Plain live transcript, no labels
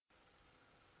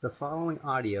The following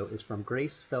audio is from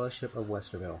Grace Fellowship of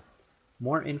Westerville.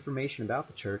 More information about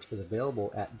the church is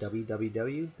available at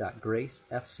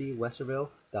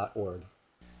www.gracefcwesterville.org.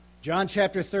 John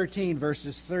chapter 13,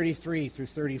 verses 33 through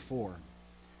 34.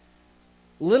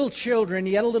 Little children,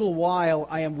 yet a little while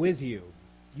I am with you.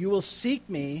 You will seek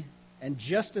me, and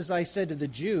just as I said to the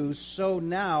Jews, so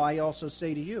now I also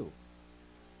say to you,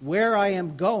 where I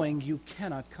am going, you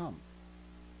cannot come.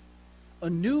 A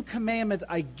new commandment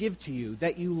I give to you,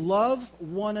 that you love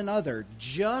one another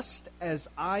just as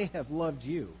I have loved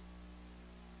you.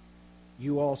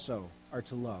 You also are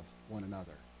to love one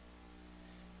another.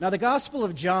 Now, the Gospel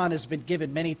of John has been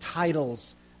given many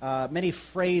titles, many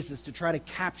phrases to try to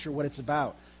capture what it's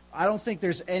about. I don't think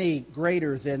there's any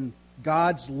greater than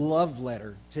God's love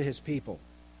letter to his people.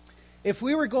 If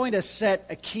we were going to set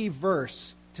a key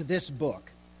verse to this book,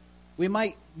 we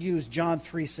might use John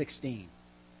 3:16.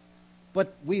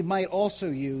 But we might also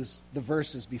use the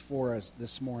verses before us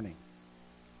this morning.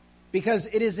 Because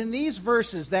it is in these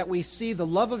verses that we see the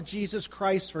love of Jesus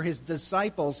Christ for his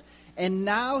disciples and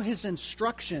now his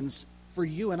instructions for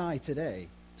you and I today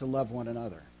to love one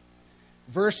another.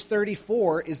 Verse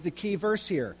 34 is the key verse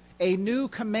here. A new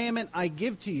commandment I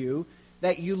give to you,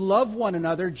 that you love one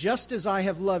another just as I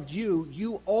have loved you,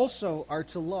 you also are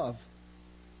to love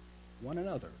one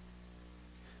another.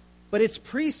 But it's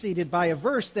preceded by a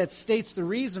verse that states the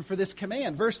reason for this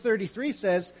command. Verse 33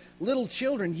 says, little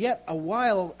children, yet a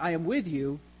while I am with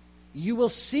you. You will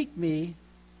seek me,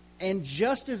 and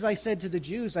just as I said to the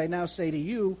Jews, I now say to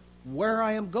you, where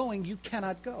I am going, you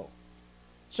cannot go.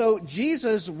 So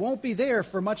Jesus won't be there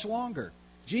for much longer.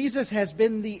 Jesus has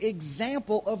been the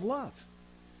example of love.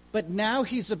 But now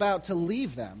he's about to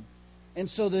leave them, and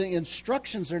so the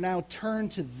instructions are now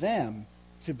turned to them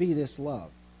to be this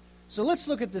love. So let's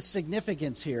look at the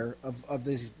significance here of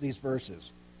these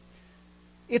verses.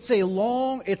 It's a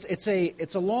long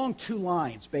two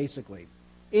lines, basically.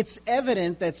 It's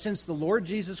evident that since the Lord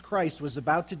Jesus Christ was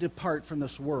about to depart from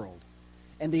this world,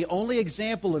 and the only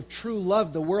example of true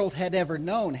love the world had ever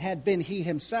known had been he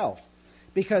himself,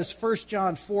 because 1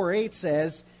 John 4:8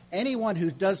 says, anyone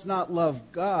who does not love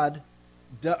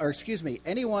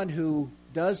anyone who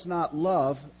does not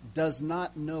love does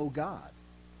not know God,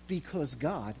 because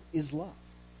God is love.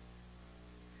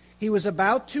 He was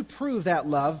about to prove that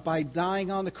love by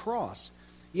dying on the cross.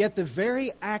 Yet the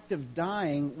very act of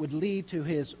dying would lead to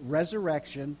his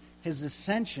resurrection, his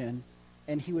ascension,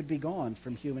 and he would be gone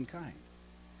from humankind.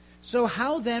 So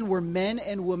how then were men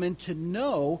and women to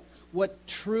know what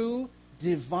true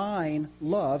divine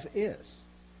love is?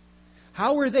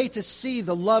 How were they to see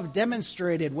the love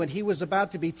demonstrated when he was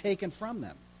about to be taken from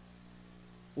them?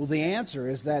 Well, the answer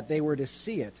is that they were to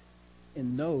see it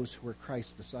in those who were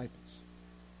Christ's disciples.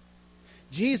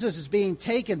 Jesus is being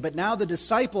taken, but now the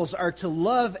disciples are to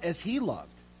love as he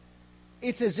loved.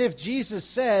 It's as if Jesus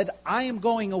said, I am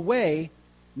going away.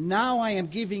 Now I am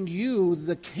giving you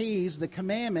the keys, the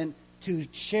commandment to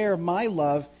share my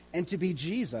love and to be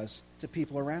Jesus to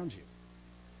people around you.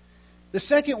 The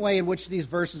second way in which these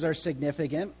verses are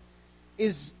significant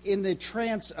is in the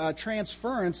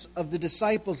transference of the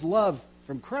disciples' love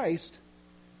from Christ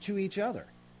to each other.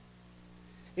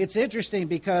 It's interesting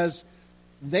because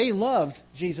they loved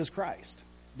Jesus Christ.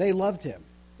 They loved him.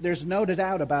 There's no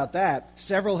doubt about that.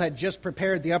 Several had just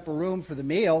prepared the upper room for the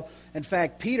meal. In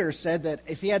fact, Peter said that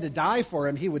if he had to die for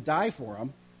him, he would die for him.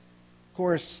 Of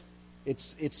course,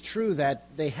 it's true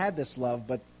that they had this love,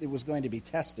 but it was going to be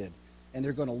tested, and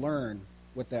they're going to learn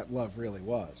what that love really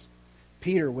was.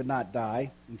 Peter would not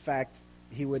die. In fact,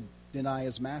 he would deny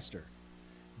his master.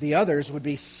 The others would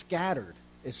be scattered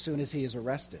as soon as he is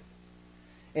arrested.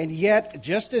 And yet,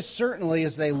 just as certainly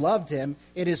as they loved him,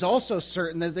 it is also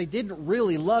certain that they didn't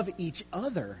really love each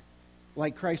other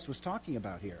like Christ was talking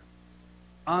about here.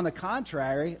 On the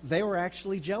contrary, they were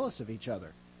actually jealous of each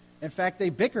other. In fact, they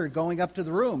bickered going up to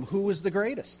the room. Who was the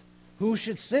greatest? Who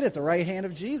should sit at the right hand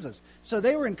of Jesus? So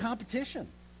they were in competition.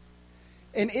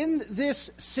 And in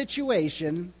this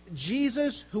situation,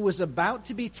 Jesus, who was about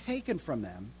to be taken from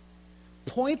them,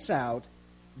 points out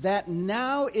that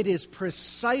now it is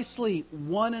precisely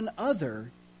one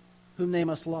another whom they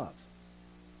must love.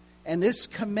 And this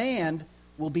command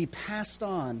will be passed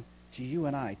on to you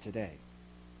and I today.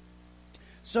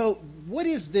 So what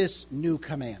is this new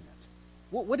commandment?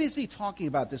 What is he talking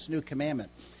about, this new commandment?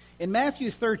 In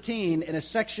Matthew 13, in a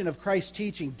section of Christ's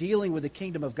teaching dealing with the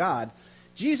kingdom of God,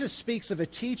 Jesus speaks of a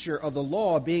teacher of the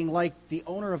law being like the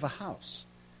owner of a house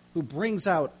who brings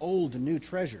out old and new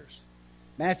treasures.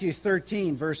 Matthew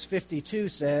 13, verse 52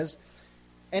 says,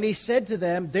 And he said to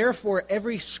them, Therefore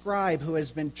every scribe who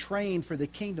has been trained for the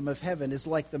kingdom of heaven is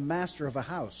like the master of a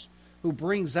house, who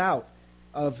brings out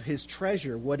of his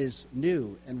treasure what is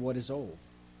new and what is old.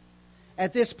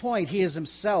 At this point, he is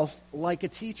himself like a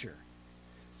teacher,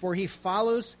 for he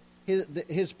follows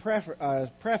his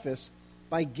preface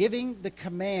by giving the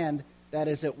command that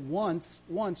is at once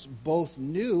both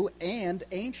new and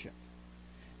ancient.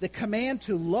 The command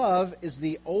to love is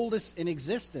the oldest in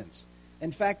existence.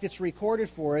 In fact, it's recorded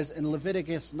for us in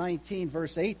Leviticus 19,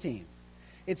 verse 18.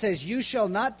 It says, "You shall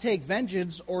not take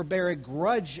vengeance or bear a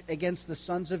grudge against the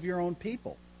sons of your own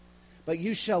people, but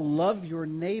you shall love your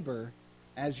neighbor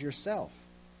as yourself.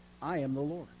 I am the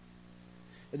Lord."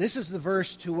 This is the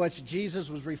verse to which Jesus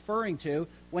was referring to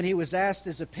when he was asked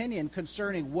his opinion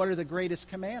concerning what are the greatest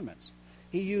commandments.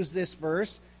 He used this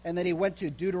verse, and then he went to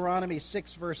Deuteronomy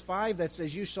 6, verse 5, that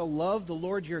says, "You shall love the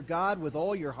Lord your God with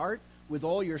all your heart, with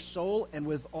all your soul, and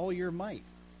with all your might."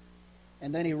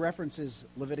 And then he references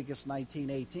Leviticus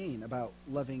 19:18 about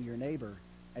loving your neighbor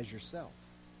as yourself.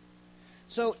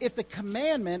 So if the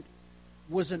commandment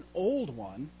was an old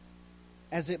one,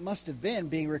 as it must have been,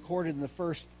 being recorded in the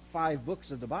first 5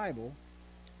 books of the Bible,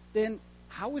 then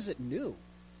how is it new?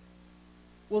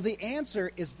 Well, the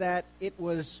answer is that it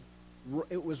was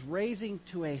raising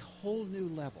to a whole new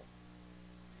level.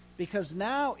 Because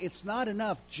now it's not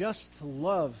enough just to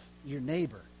love your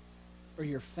neighbor or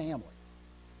your family.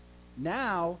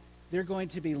 Now they're going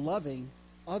to be loving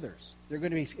others. They're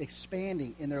going to be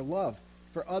expanding in their love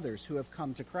for others who have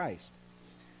come to Christ.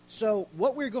 So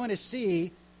what we're going to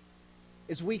see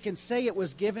is we can say it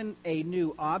was given a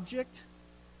new object.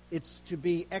 It's to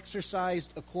be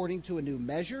exercised according to a new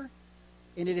measure,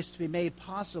 and it is to be made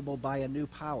possible by a new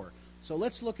power. So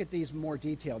let's look at these in more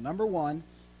detail. Number 1,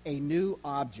 a new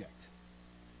object.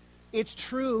 It's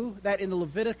true that in the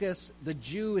Leviticus, the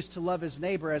Jew is to love his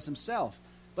neighbor as himself,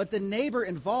 but the neighbor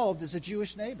involved is a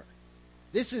Jewish neighbor.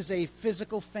 This is a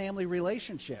physical family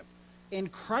relationship. In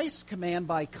Christ's command,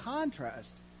 by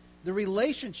contrast, the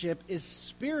relationship is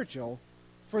spiritual,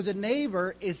 for the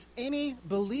neighbor is any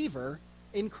believer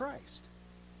in Christ.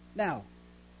 Now,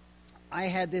 I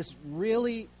had this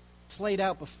really played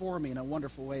out before me in a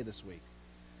wonderful way this week.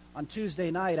 On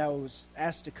Tuesday night, I was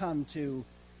asked to come to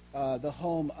the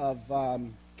home of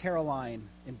Caroline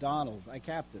and Donald, my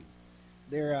captain.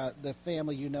 They're the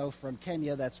family you know from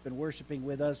Kenya that's been worshiping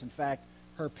with us. In fact,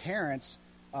 her parents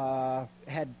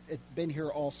had been here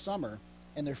all summer,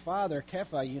 and their father,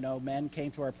 Kefa, men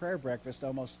came to our prayer breakfast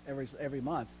almost every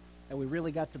month, and we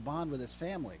really got to bond with his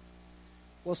family.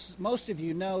 Well, most of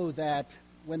you know that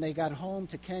when they got home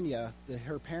to Kenya,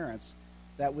 her parents,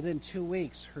 that within 2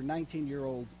 weeks, her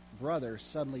 19-year-old brother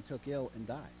suddenly took ill and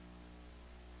died.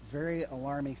 Very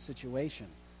alarming situation.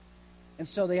 And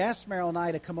so they asked Meryl and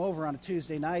I to come over on a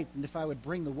Tuesday night and if I would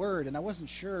bring the word, and I wasn't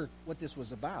sure what this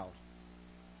was about.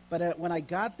 But when I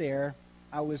got there,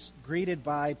 I was greeted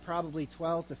by probably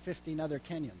 12 to 15 other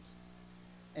Kenyans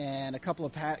and a couple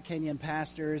of Kenyan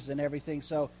pastors and everything.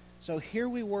 So here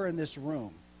we were in this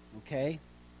room, okay,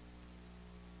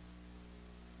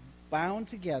 bound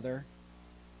together,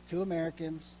 2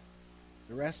 Americans,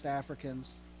 the rest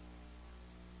Africans,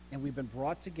 and we've been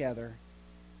brought together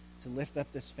to lift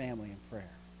up this family in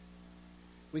prayer.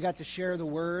 We got to share the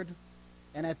word,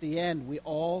 and at the end, we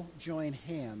all joined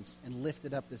hands and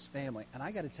lifted up this family. And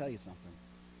I got to tell you something.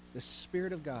 The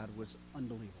Spirit of God was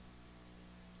unbelievable.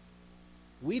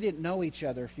 We didn't know each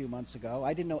other a few months ago.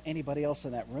 I didn't know anybody else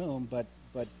in that room but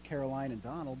Caroline and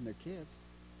Donald and their kids.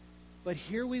 But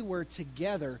here we were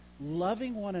together,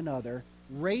 loving one another,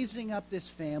 raising up this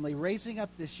family, raising up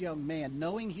this young man,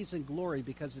 knowing he's in glory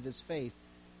because of his faith.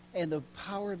 And the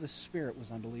power of the Spirit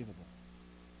was unbelievable.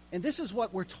 And this is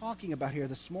what we're talking about here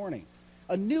this morning.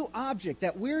 A new object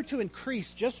that we're to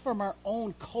increase just from our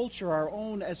own culture, our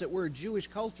own, as it were, Jewish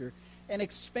culture, and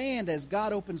expand as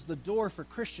God opens the door for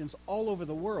Christians all over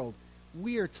the world.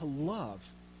 We are to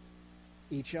love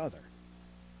each other.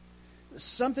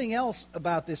 Something else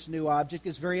about this new object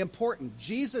is very important.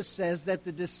 Jesus says that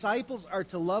the disciples are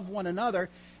to love one another,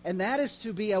 and that is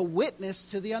to be a witness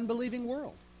to the unbelieving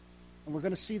world. And we're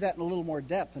going to see that in a little more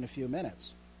depth in a few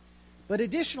minutes. But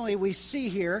additionally, we see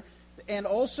here, and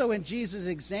also in Jesus'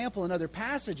 example in other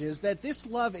passages, that this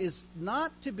love is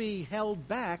not to be held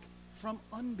back from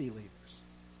unbelievers.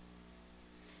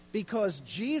 Because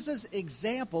Jesus'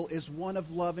 example is one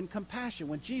of love and compassion.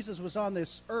 When Jesus was on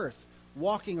this earth,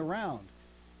 walking around,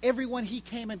 everyone he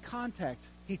came in contact,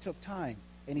 he took time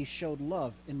and he showed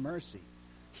love and mercy.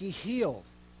 He healed.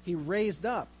 He raised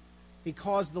up. He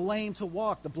caused the lame to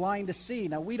walk, the blind to see.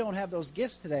 Now, we don't have those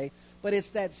gifts today, but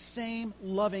it's that same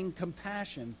loving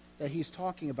compassion that he's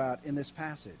talking about in this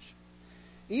passage.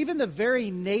 Even the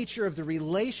very nature of the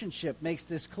relationship makes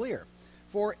this clear.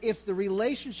 For if the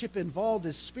relationship involved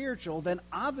is spiritual, then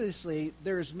obviously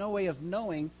there is no way of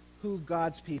knowing who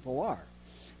God's people are.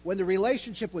 When the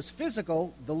relationship was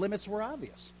physical, the limits were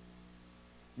obvious.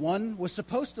 One was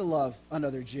supposed to love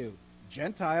another Jew.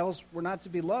 Gentiles were not to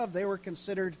be loved. They were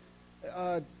considered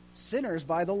sinners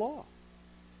by the law.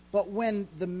 But when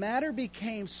the matter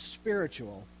became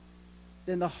spiritual,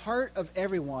 then the heart of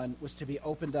everyone was to be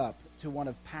opened up to one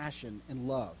of passion and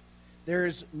love.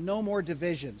 There's no more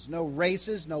divisions, no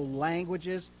races, no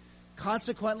languages.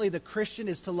 Consequently, the Christian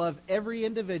is to love every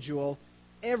individual,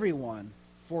 everyone,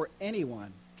 for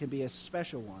anyone can be a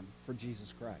special one for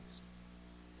Jesus Christ.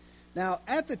 Now,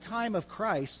 at the time of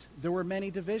Christ, there were many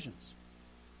divisions.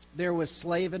 There was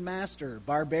slave and master,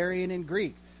 barbarian and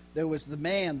Greek. There was the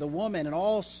man, the woman, and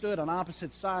all stood on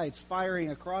opposite sides, firing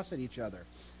across at each other.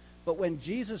 But when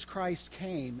Jesus Christ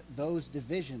came, those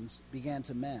divisions began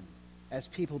to mend as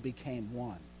people became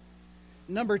one.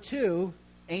 Number two,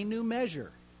 a new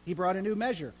measure. He brought a new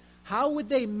measure. How would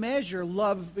they measure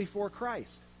love before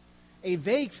Christ? A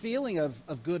vague feeling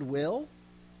of goodwill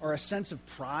or a sense of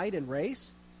pride and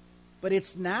race? But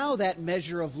it's now that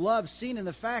measure of love seen in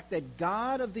the fact that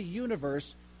God of the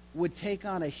universe would take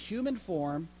on a human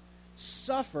form,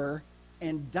 suffer,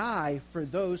 and die for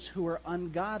those who are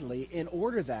ungodly in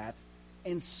order that,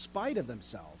 in spite of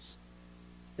themselves,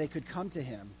 they could come to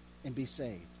him and be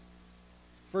saved.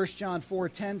 1 John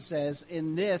 4:10 says,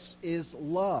 "In this is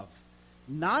love,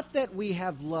 not that we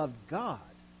have loved God,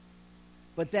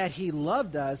 but that he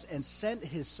loved us and sent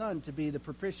his Son to be the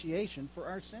propitiation for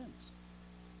our sins."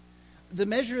 The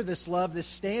measure of this love, this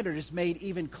standard, is made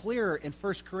even clearer in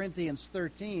 1 Corinthians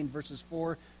 13, verses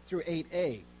 4 through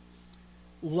 8a.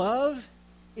 Love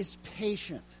is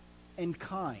patient and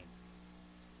kind.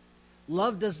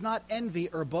 Love does not envy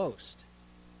or boast.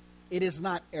 It is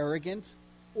not arrogant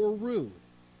or rude.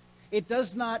 It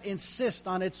does not insist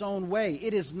on its own way.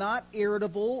 It is not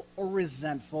irritable or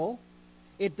resentful.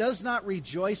 It does not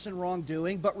rejoice in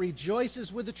wrongdoing, but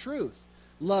rejoices with the truth.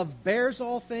 Love bears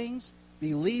all things,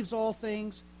 believes all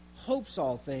things, hopes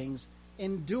all things,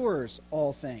 endures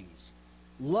all things.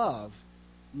 Love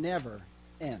never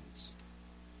ends.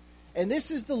 And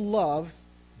this is the love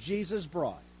Jesus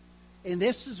brought. And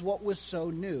this is what was so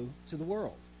new to the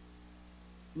world.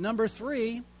 Number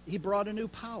three, he brought a new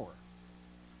power.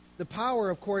 The power,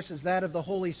 of course, is that of the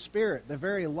Holy Spirit, the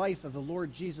very life of the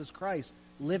Lord Jesus Christ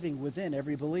living within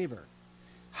every believer.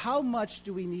 How much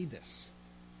do we need this?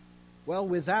 Well,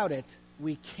 without it,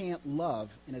 we can't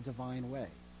love in a divine way,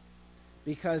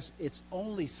 because it's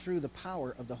only through the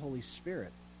power of the Holy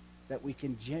Spirit that we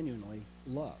can genuinely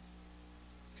love.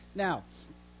 Now,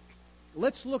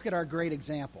 let's look at our great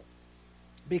example,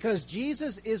 because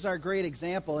Jesus is our great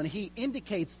example, and he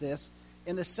indicates this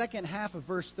in the second half of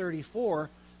verse 34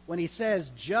 when he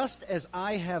says, "Just as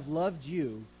I have loved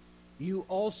you, you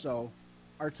also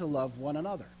are to love one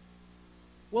another."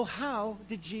 Well, how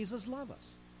did Jesus love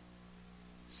us?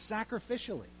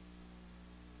 Sacrificially,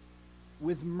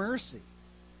 with mercy,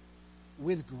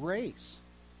 with grace,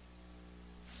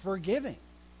 forgiving.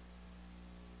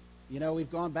 You know, we've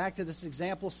gone back to this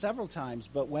example several times,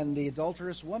 but when the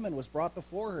adulterous woman was brought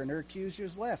before her and her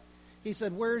accusers left, he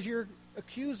said, "Where's your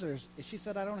accusers?" She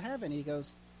said, "I don't have any." He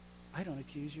goes, "I don't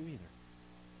accuse you either.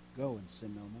 Go and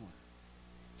sin no more."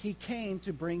 He came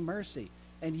to bring mercy,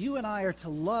 and you and I are to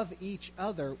love each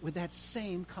other with that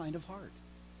same kind of heart,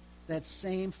 that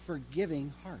same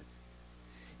forgiving heart.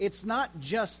 It's not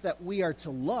just that we are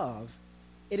to love,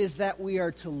 it is that we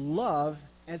are to love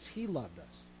as he loved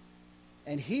us.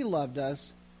 And he loved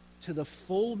us to the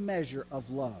full measure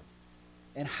of love.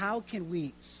 And how can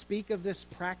we speak of this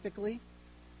practically?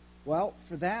 Well,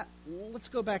 for that, let's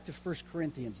go back to 1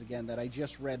 Corinthians again that I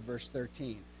just read, verse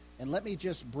 13. And let me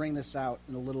just bring this out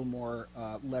in a little more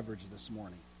leverage this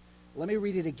morning. Let me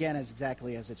read it again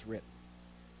exactly as it's written.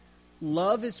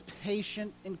 Love is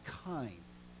patient and kind.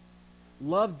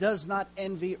 Love does not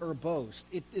envy or boast.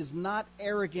 It is not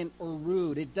arrogant or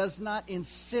rude. It does not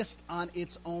insist on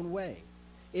its own way.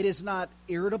 It is not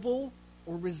irritable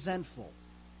or resentful.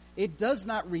 It does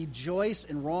not rejoice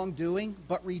in wrongdoing,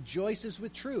 but rejoices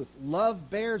with truth. Love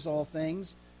bears all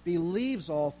things, believes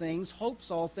all things,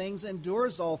 hopes all things,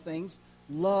 endures all things.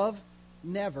 Love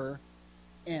never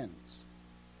ends.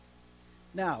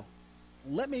 Now,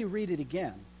 let me read it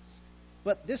again.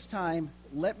 But this time,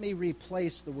 let me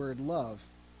replace the word love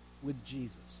with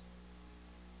Jesus.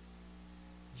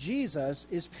 Jesus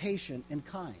is patient and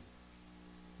kind.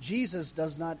 Jesus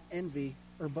does not envy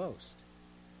or boast.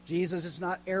 Jesus is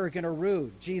not arrogant or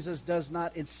rude. Jesus does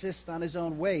not insist on his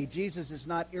own way. Jesus is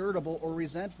not irritable or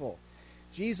resentful.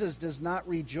 Jesus does not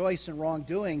rejoice in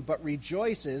wrongdoing, but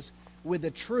rejoices with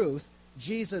the truth.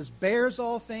 Jesus bears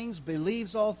all things,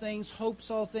 believes all things,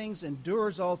 hopes all things,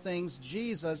 endures all things.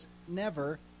 Jesus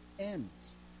never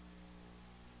ends.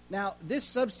 Now, this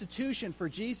substitution for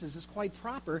Jesus is quite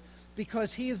proper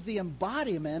because he is the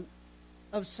embodiment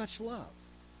of such love.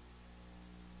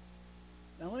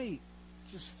 Now, let me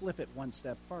just flip it one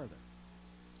step farther.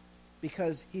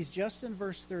 Because he's just in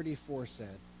verse 34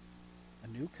 said, "A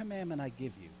new commandment I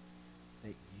give you,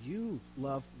 that you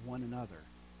love one another,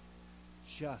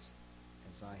 just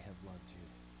as I have loved you."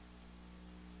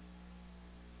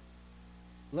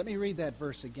 Let me read that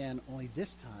verse again, only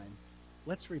this time,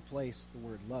 let's replace the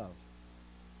word love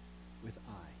with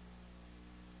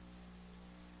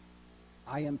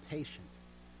I. I am patient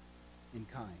and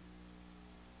kind.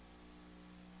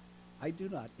 I do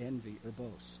not envy or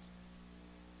boast.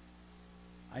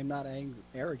 I'm not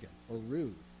arrogant or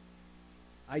rude.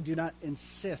 I do not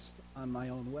insist on my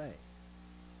own way.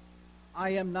 I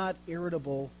am not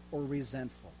irritable or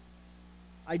resentful.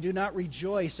 I do not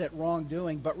rejoice at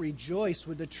wrongdoing, but rejoice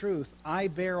with the truth. I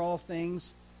bear all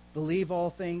things, believe all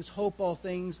things, hope all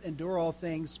things, endure all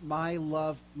things. My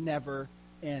love never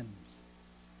ends.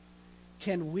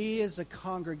 Can we as a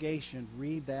congregation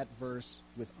read that verse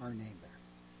with our name there?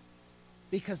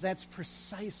 Because that's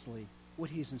precisely what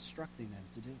he's instructing them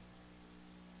to do.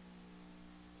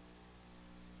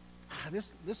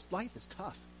 This life is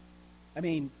tough. I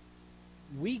mean,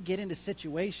 we get into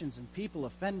situations and people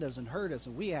offend us and hurt us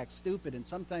and we act stupid and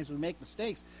sometimes we make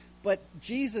mistakes. But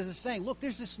Jesus is saying, look,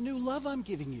 there's this new love I'm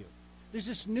giving you. There's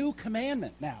this new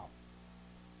commandment now.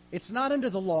 It's not under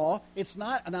the law. It's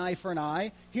not an eye for an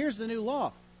eye. Here's the new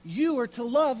law. You are to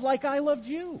love like I loved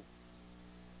you.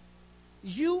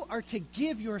 You are to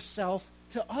give yourself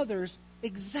to others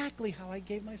exactly how I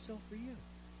gave myself for you.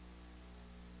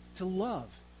 To love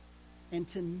and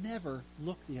to never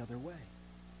look the other way.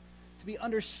 To be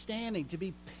understanding, to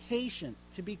be patient,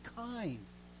 to be kind,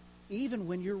 even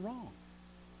when you're wrong.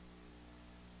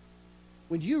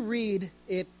 When you read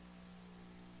it,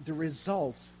 the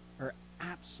results are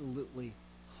absolutely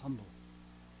humble.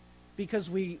 Because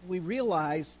we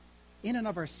realize in and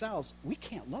of ourselves, we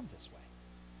can't love this way.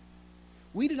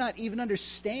 We do not even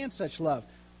understand such love.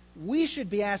 We should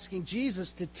be asking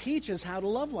Jesus to teach us how to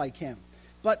love like him.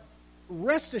 But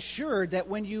rest assured that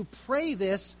when you pray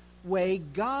this way,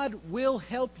 God will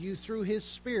help you through his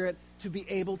Spirit to be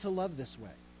able to love this way.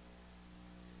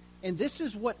 And this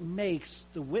is what makes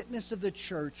the witness of the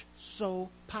church so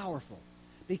powerful.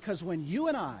 Because when you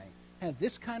and I have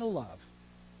this kind of love,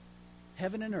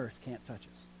 heaven and earth can't touch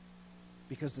us.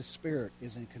 Because the Spirit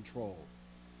is in control.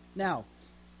 Now,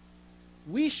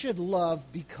 we should love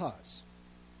because.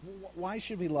 Why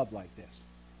should we love like this?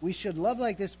 We should love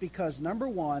like this because, number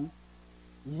one,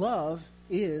 love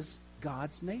is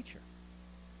God's nature.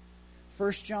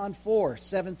 1 John 4,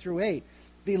 7 through 8.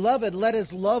 Beloved, let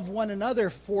us love one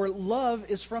another, for love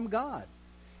is from God.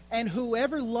 And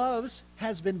whoever loves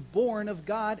has been born of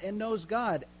God and knows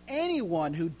God.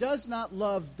 Anyone who does not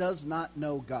love does not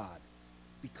know God,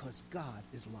 because God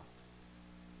is love.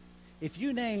 If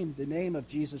you name the name of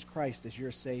Jesus Christ as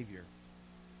your Savior,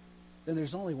 then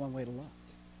there's only one way to love.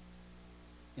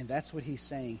 And that's what he's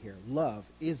saying here. Love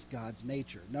is God's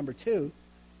nature. Number two,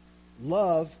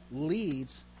 love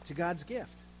leads to God's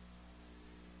gift.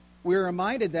 We're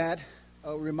reminded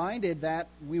that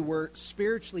we were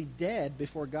spiritually dead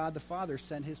before God the Father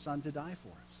sent his Son to die for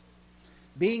us.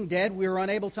 Being dead, we were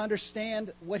unable to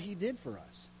understand what he did for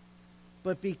us.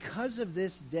 But because of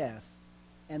this death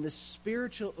and the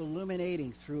spiritual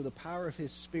illuminating through the power of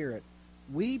his Spirit,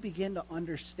 we begin to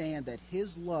understand that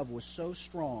his love was so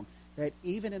strong that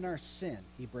even in our sin,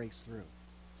 he breaks through.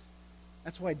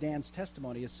 That's why Dan's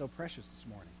testimony is so precious this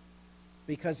morning.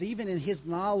 Because even in his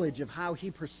knowledge of how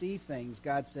he perceived things,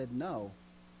 God said, no,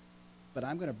 but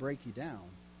I'm going to break you down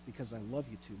because I love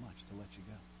you too much to let you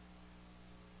go.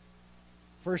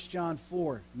 1 John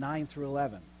 4, 9 through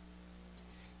 11.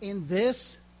 In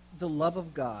this, the love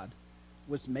of God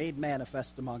was made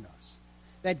manifest among us,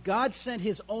 that God sent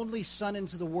his only Son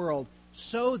into the world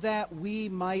so that we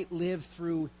might live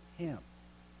through him.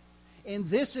 And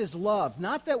this is love,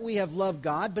 not that we have loved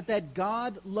God, but that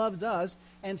God loved us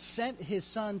and sent his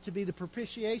Son to be the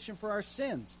propitiation for our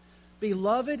sins.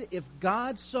 Beloved, if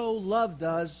God so loved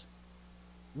us,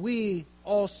 we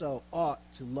also ought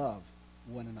to love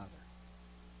one another.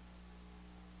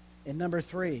 And number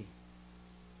three,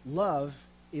 love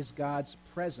is God's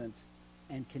present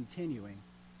and continuing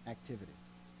activity.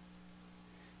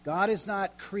 God is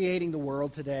not creating the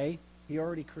world today. He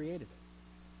already created it.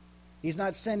 He's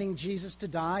not sending Jesus to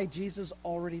die. Jesus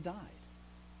already died.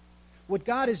 What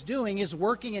God is doing is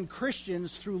working in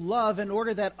Christians through love in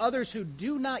order that others who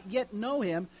do not yet know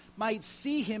him might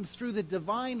see him through the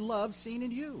divine love seen in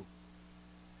you.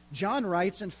 John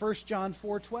writes in 1 John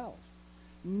 4:12,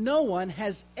 "No one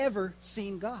has ever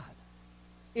seen God.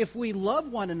 If we love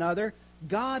one another,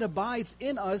 God abides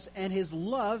in us, and his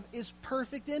love is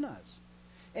perfect in us."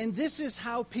 And this is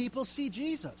how people see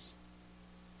Jesus.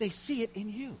 They see it in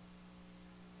you.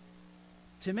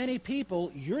 To many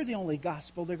people, you're the only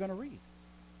gospel they're going to read.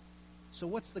 So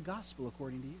what's the gospel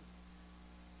according to you?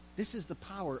 This is the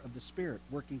power of the Spirit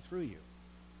working through you.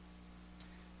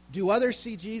 Do others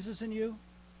see Jesus in you?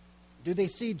 Do they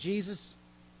see Jesus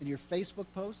in your Facebook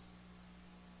posts?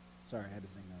 Sorry, I had to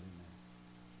sing that in there.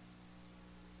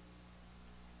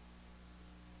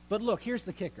 But look, here's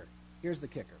the kicker. Here's the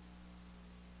kicker.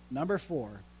 Number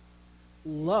 4,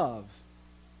 love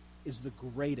is the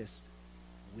greatest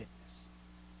witness.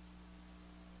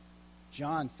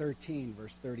 John 13,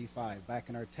 verse 35, back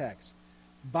in our text.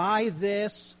 "By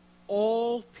this,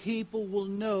 all people will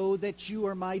know that you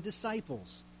are my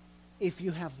disciples, if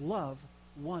you have love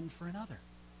one for another."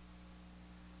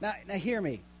 Now hear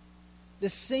me. The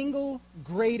single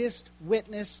greatest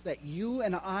witness that you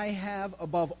and I have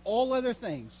above all other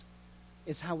things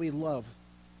is how we love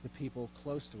the people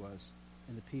close to us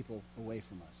and the people away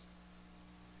from us.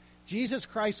 Jesus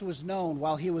Christ was known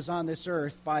while he was on this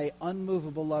earth by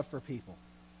unmovable love for people.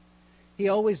 He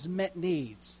always met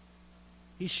needs.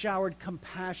 He showered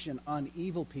compassion on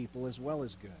evil people as well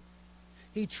as good.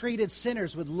 He treated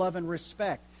sinners with love and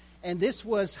respect. And this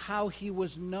was how he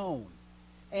was known.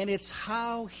 And it's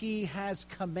how he has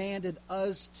commanded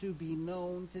us to be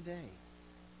known today.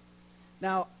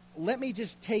 Now, let me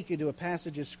just take you to a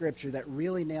passage of Scripture that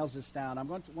really nails this down. I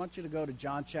want you to go to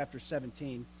John chapter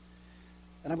 17.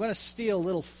 And I'm going to steal a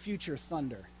little future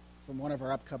thunder from one of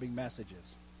our upcoming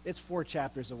messages. It's 4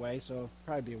 chapters away, so it'll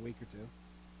probably be a week or 2.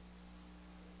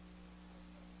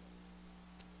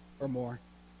 Or more.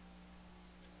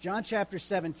 John chapter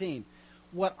 17.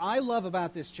 What I love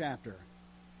about this chapter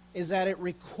is that it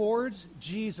records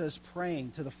Jesus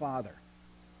praying to the Father.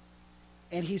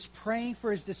 And he's praying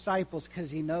for his disciples because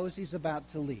he knows he's about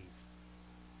to leave.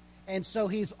 And so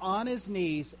he's on his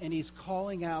knees and he's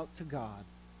calling out to God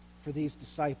for these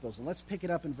disciples. And let's pick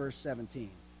it up in verse 17.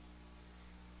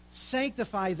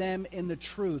 "Sanctify them in the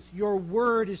truth. Your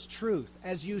word is truth.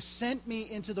 As you sent me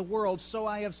into the world, so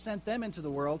I have sent them into the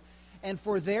world. And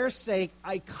for their sake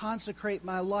I consecrate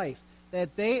my life,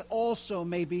 that they also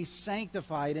may be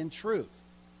sanctified in truth."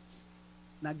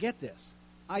 Now get this.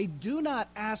 "I do not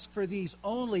ask for these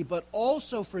only, but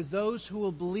also for those who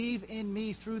will believe in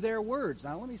me through their words."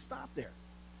 Now let me stop there.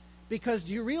 Because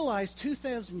do you realize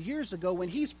 2,000 years ago when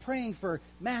he's praying for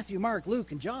Matthew, Mark,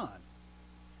 Luke, and John,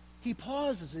 he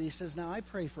pauses and he says, "Now I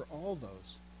pray for all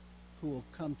those who will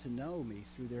come to know me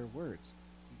through their words."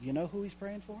 You know who he's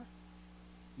praying for?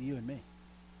 You and me.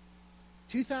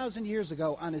 2,000 years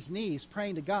ago on his knees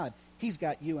praying to God, he's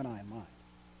got you and I in mind.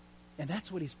 And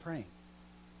that's what he's praying.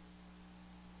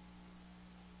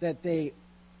 That they,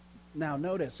 now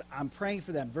notice, I'm praying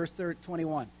for them, verse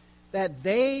 21, "that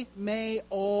they may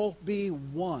all be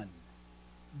one,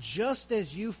 just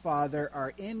as you, Father,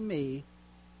 are in me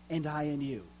and I in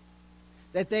you.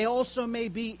 That they also may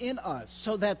be in us,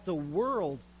 so that the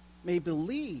world may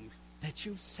believe that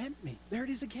you've sent me." There it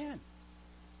is again.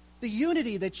 The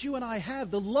unity that you and I have,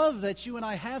 the love that you and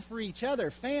I have for each other,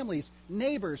 families,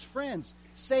 neighbors, friends,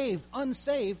 saved,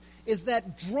 unsaved, is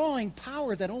that drawing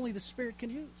power that only the Spirit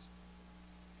can use.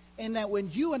 And that when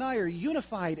you and I are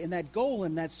unified in that goal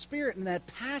and that spirit and that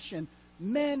passion,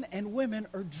 men and women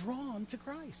are drawn to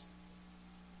Christ.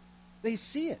 They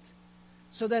see it,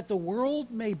 so that the world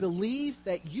may believe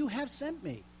that you have sent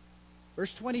me.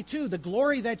 Verse 22, "The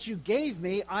glory that you gave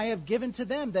me, I have given to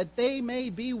them, that they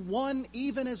may be one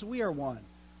even as we are one.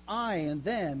 I and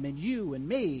them and you and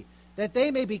me, that they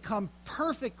may become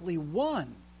perfectly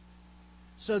one,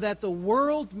 so that the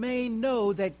world may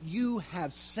know that you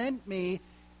have sent me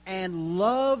and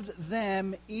loved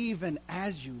them even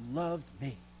as you loved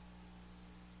me."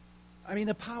 I mean,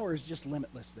 the power is just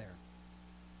limitless there.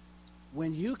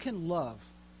 When you can love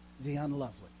the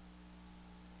unlovely,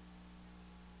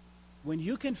 when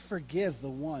you can forgive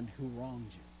the one who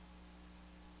wronged you,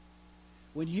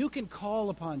 when you can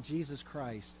call upon Jesus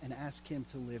Christ and ask him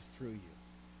to live through you,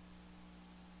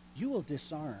 you will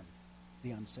disarm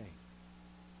the unsaved.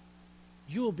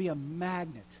 You will be a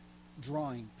magnet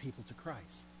drawing people to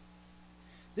Christ.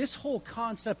 This whole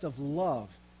concept of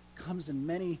love comes in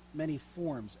many, many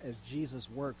forms as Jesus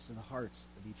works in the hearts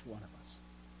of each one of us.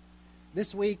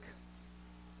 This week,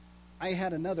 I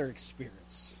had another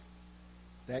experience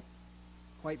that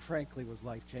quite frankly, was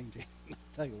life-changing. I'll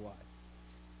tell you why.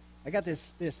 I got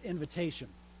this invitation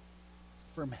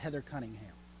from Heather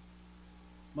Cunningham.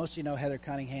 Most of you know Heather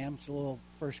Cunningham. She's a little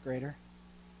first grader.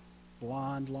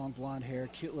 Blonde, long blonde hair,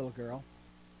 cute little girl.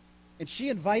 And she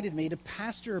invited me to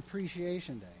Pastor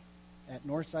Appreciation Day at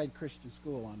Northside Christian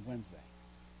School on Wednesday.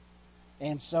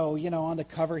 And so, on the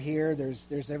cover here,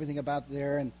 there's everything about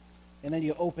there, and then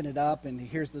you open it up, and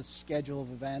here's the schedule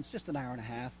of events, just an hour and a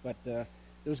half, but there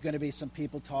was going to be some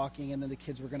people talking, and then the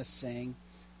kids were going to sing.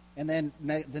 And then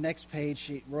the next page,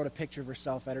 she wrote a picture of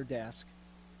herself at her desk.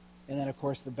 And then, of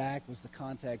course, the back was the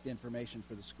contact information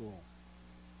for the school.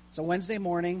 So Wednesday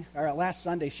morning, or last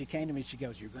Sunday, she came to me. She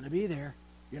goes, "You're going to be there.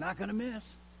 You're not going to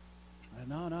miss." I said,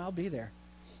 No, I'll be there.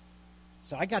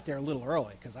 So I got there a little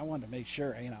early because I wanted to make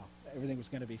sure, everything was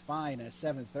going to be fine. And at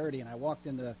 7:30, and I walked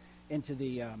into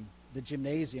the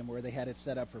gymnasium where they had it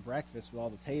set up for breakfast with all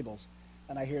the tables.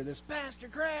 And I hear this, "Pastor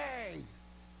Craig!"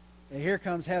 And here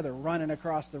comes Heather running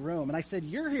across the room. And I said,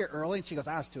 "You're here early?" And she goes,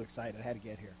 "I was too excited. I had to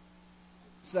get here."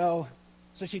 So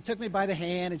she took me by the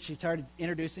hand, and she started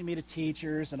introducing me to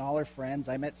teachers and all her friends.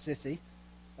 I met Sissy.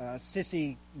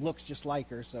 Sissy looks just like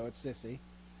her, so it's Sissy.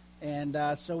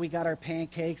 And so we got our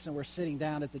pancakes, and we're sitting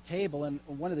down at the table. And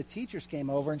one of the teachers came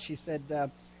over, and she said,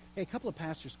 "Hey, a couple of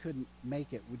pastors couldn't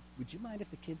make it. Would you mind if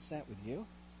the kids sat with you?"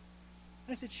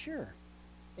 I said, "Sure."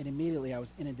 And immediately I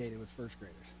was inundated with first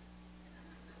graders.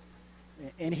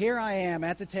 And here I am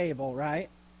at the table, right?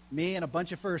 Me and a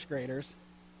bunch of first graders,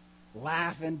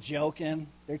 laughing, joking.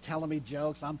 They're telling me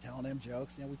jokes. I'm telling them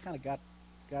jokes. We kind of got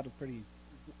it pretty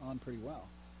well.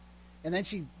 And then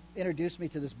she introduced me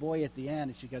to this boy at the end,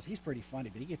 and she goes, "He's pretty funny,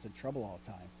 but he gets in trouble all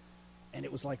the time." And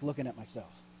it was like looking at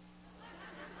myself.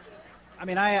 I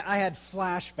had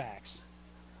flashbacks.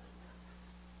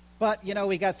 But,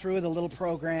 we got through with a little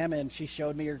program, and she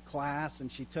showed me her class,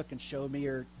 and she took and showed me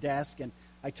her desk, and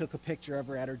I took a picture of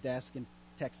her at her desk and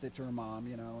texted it to her mom,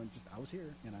 and just, I was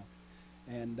here,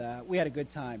 And we had a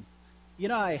good time.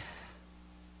 I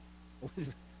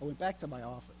went back to my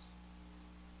office,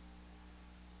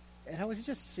 and I was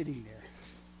just sitting there,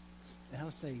 and I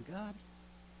was saying, "God,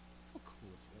 how cool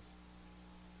is this?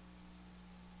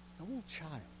 A little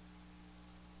child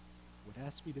would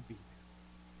ask me to be there."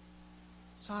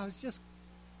 So I was just,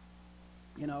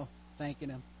 thanking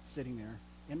him, sitting there.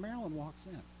 And Marilyn walks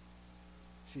in.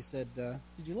 She said,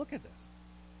 "Did you look at this?"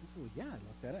 I said, "Well, yeah, I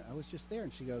looked at it. I was just there."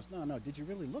 And she goes, No, did you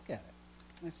really look at it?"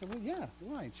 And I said, "Well, yeah,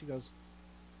 why?" And she goes,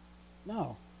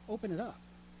 "No, open it up."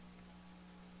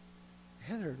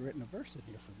 Heather had written a verse in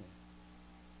here for me.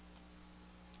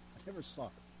 I never saw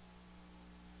it.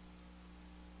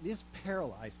 This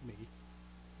paralyzed me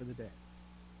for the day.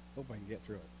 Hope I can get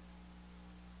through it.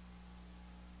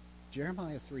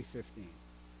 Jeremiah 3:15.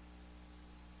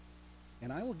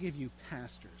 "And I will give you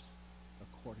pastors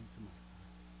according to my heart,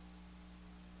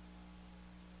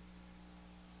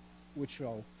 which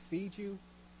shall feed you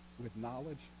with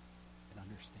knowledge and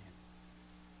understanding."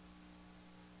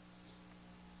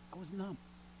 I was numb.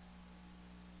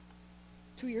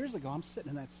 2 years ago, I'm sitting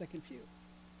in that second pew.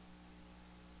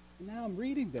 And now I'm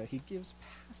reading that he gives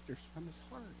pastors from his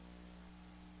heart.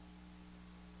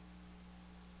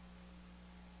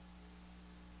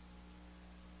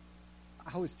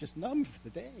 I was just numb for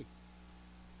the day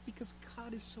because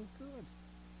God is so good.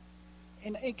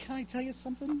 And can I tell you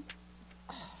something?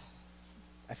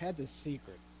 I've had this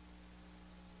secret,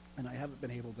 and I haven't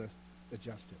been able to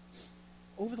adjust it.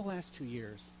 Over the last 2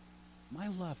 years, my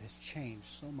love has changed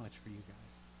so much for you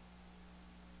guys.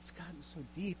 It's gotten so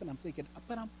deep, and I'm thinking,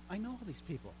 but I know all these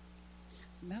people.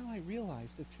 Now I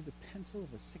realize that through the pencil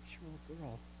of a 6-year-old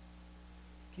girl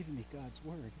giving me God's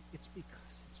word, it's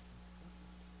because it's from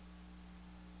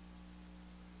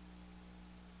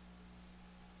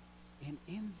God. And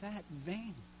in that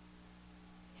vein,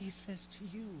 he says to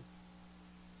you,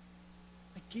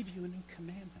 "I give you a new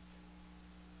commandment,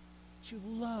 that you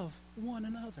love one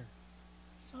another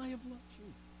as I have loved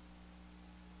you.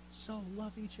 So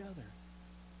love each other."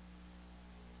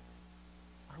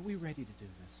 Are we ready to do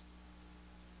this?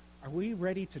 Are we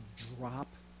ready to drop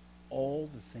all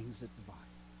the things that divide?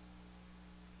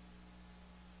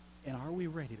 And are we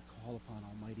ready to call upon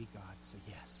Almighty God and say,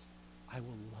 "Yes, I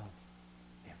will love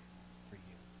everyone for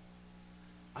you.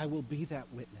 I will be that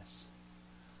witness.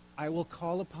 I will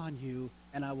call upon you,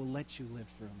 and I will let you live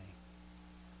through me.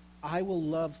 I will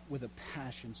love with a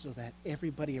passion so that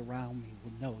everybody around me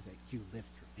will know that you live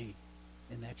through me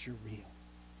and that you're real.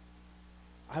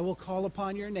 I will call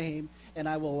upon your name, and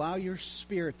I will allow your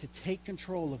Spirit to take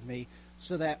control of me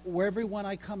so that everyone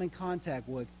I come in contact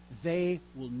with, they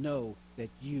will know that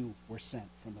you were sent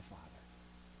from the Father."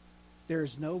 There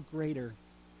is no greater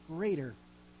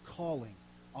calling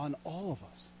on all of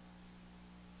us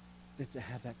that to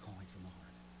have that calling from the heart.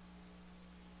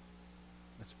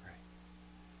 Let's pray.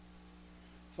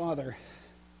 Father,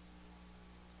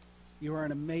 you are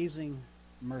an amazing,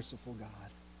 merciful God.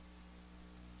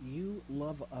 You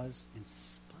love us in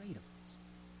spite of us.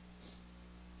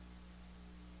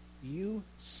 You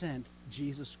sent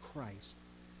Jesus Christ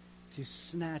to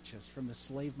snatch us from the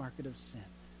slave market of sin,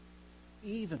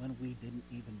 even when we didn't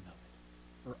even know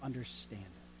it or understand it.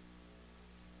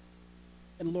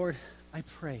 And Lord, I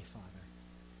pray, Father,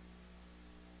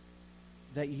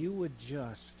 that you would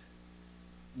just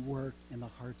work in the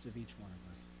hearts of each one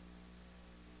of us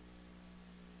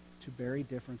to bury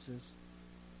differences,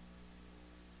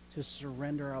 to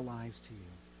surrender our lives to you,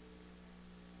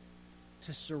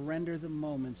 to surrender the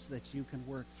moments that you can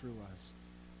work through us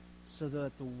so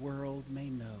that the world may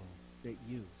know that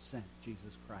you sent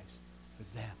Jesus Christ for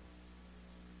them.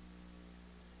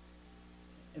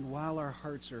 And while our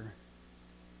hearts are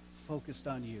focused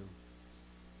on you,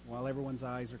 while everyone's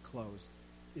eyes are closed,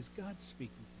 is God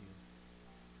speaking to you?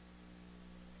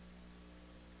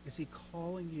 Is he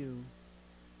calling you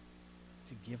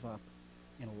to give up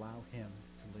and allow him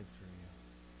to live through you?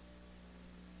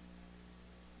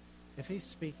 If he's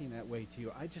speaking that way to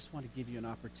you, I just want to give you an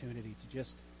opportunity to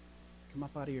just come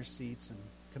up out of your seats and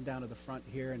come down to the front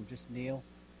here and just kneel.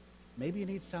 Maybe you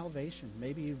need salvation.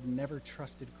 Maybe you've never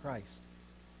trusted Christ.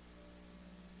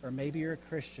 Or maybe you're a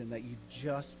Christian that you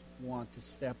just want to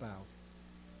step out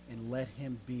and let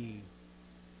him be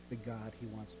the God he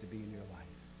wants to be in your life.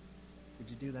 Would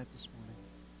you do that this morning?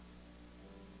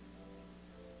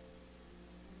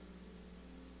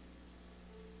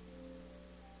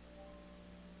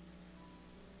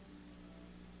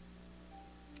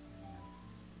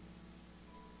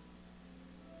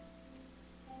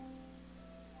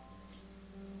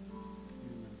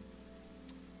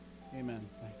 Amen. Amen.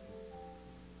 Thank you.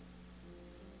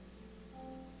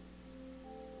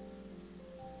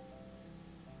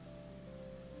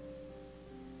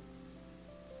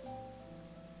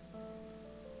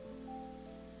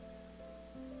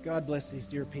 God bless these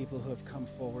dear people who have come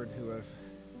forward, who have,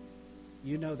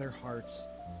 you know their hearts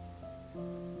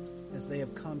as they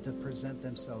have come to present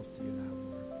themselves to you now,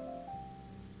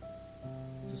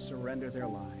 Lord, to surrender their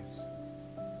lives,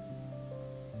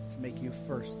 to make you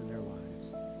first in their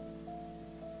lives.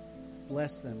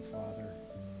 Bless them, Father.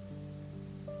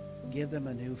 Give them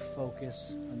a new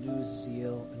focus, a new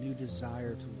zeal, a new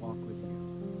desire to walk with you.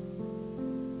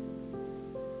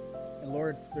 And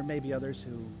Lord, there may be others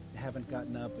who haven't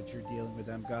gotten up, but you're dealing with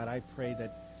them. God, I pray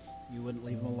that you wouldn't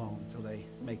leave them alone until they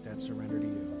make that surrender to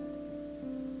you.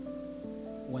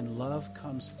 When love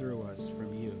comes through us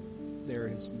from you, there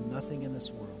is nothing in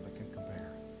this world that can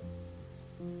compare.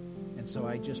 And so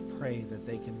I just pray that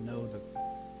they can know the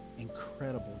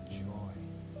incredible joy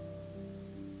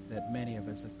that many of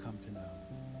us have come to know.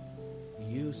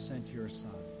 You sent your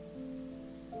Son,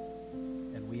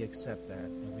 and we accept that,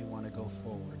 and we want to go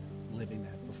forward living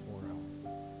that before all.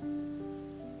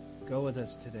 Go with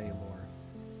us today, Lord.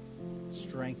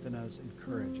 Strengthen us,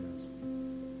 encourage us,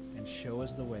 and show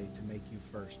us the way to make you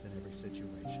first in every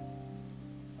situation.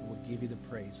 We'll give you the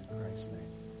praise in Christ's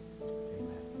name.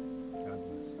 Amen. God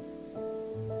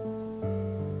bless.